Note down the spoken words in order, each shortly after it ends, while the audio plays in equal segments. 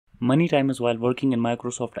Many times while working in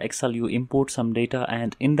Microsoft Excel, you import some data,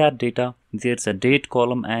 and in that data there's a date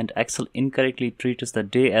column, and Excel incorrectly treats the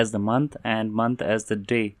day as the month and month as the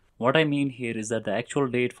day. What I mean here is that the actual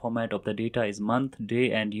date format of the data is month,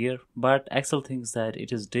 day and year, but Excel thinks that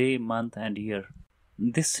it is day, month and year.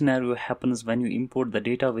 This scenario happens when you import the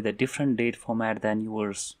data with a different date format than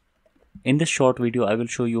yours. In this short video, I will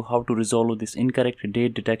show you how to resolve this incorrect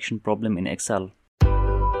date detection problem in Excel.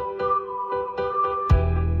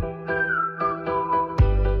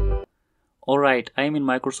 Alright, I am in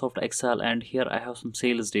Microsoft Excel and here I have some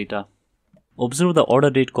sales data. Observe the order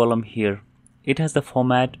date column here. It has the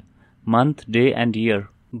format month, day and year.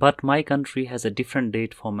 But my country has a different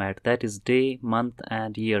date format, that is day, month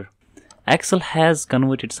and year. Excel has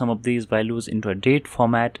converted some of these values into a date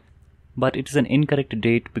format, but it is an incorrect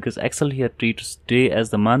date because Excel here treats day as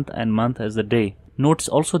the month and month as the day. Notice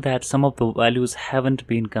also that some of the values haven't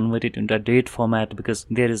been converted into a date format because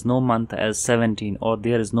there is no month as 17 or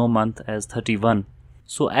there is no month as 31.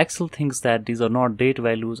 So Excel thinks that these are not date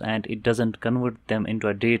values and it doesn't convert them into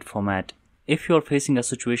a date format. If you are facing a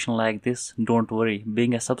situation like this, don't worry.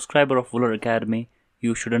 Being a subscriber of Wooler Academy,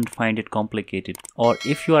 you shouldn't find it complicated. Or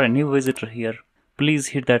if you are a new visitor here, please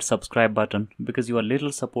hit that subscribe button because your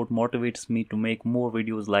little support motivates me to make more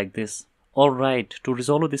videos like this. Alright, to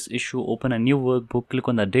resolve this issue, open a new workbook, click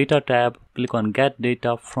on the Data tab, click on Get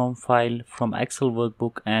Data from File from Excel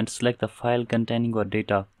Workbook and select the file containing your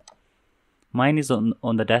data. Mine is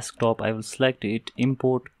on the desktop. I will select it,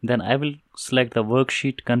 import, then I will select the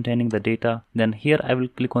worksheet containing the data. Then here I will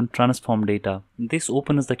click on transform data. This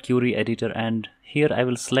opens the query editor and here I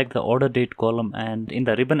will select the order date column, and in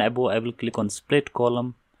the ribbon above I will click on split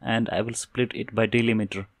column and I will split it by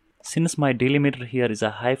delimiter. Since my delimiter here is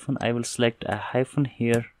a hyphen, I will select a hyphen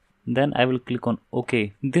here. Then I will click on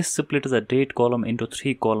OK. This splits the date column into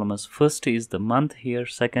 3 columns. First is the month here,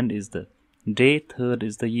 second is the day, third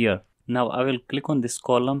is the year. Now I will click on this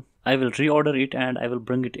column, I will reorder it and I will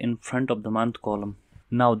bring it in front of the month column.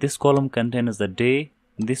 Now this column contains the day,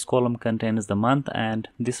 this column contains the month and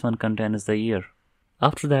this one contains the year.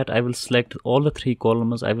 After that I will select all the 3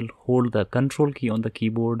 columns, I will hold the control key on the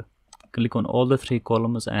keyboard, click on all the 3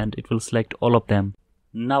 columns and it will select all of them.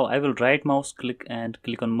 Now I will right mouse click and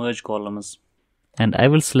click on merge columns. And I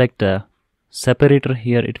will select a separator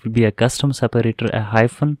here, it will be a custom separator, a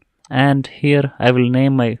hyphen, and here I will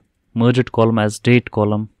name my merged column as date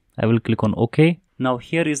column. I will click on OK. Now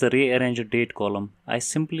here is the rearrange date column. I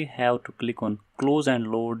simply have to click on close and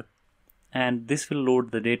load, and this will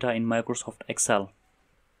load the data in Microsoft Excel.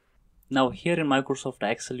 Now here in Microsoft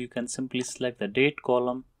Excel you can simply select the date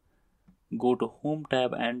column, go to home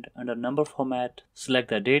tab and under number format select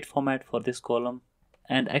the date format for this column,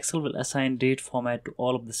 and Excel will assign date format to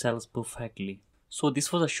all of the cells perfectly. So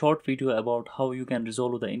this was a short video about how you can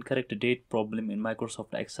resolve the incorrect date problem in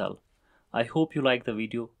Microsoft Excel. I hope you liked the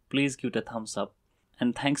video. Please give it a thumbs up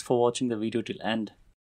and thanks for watching the video till end.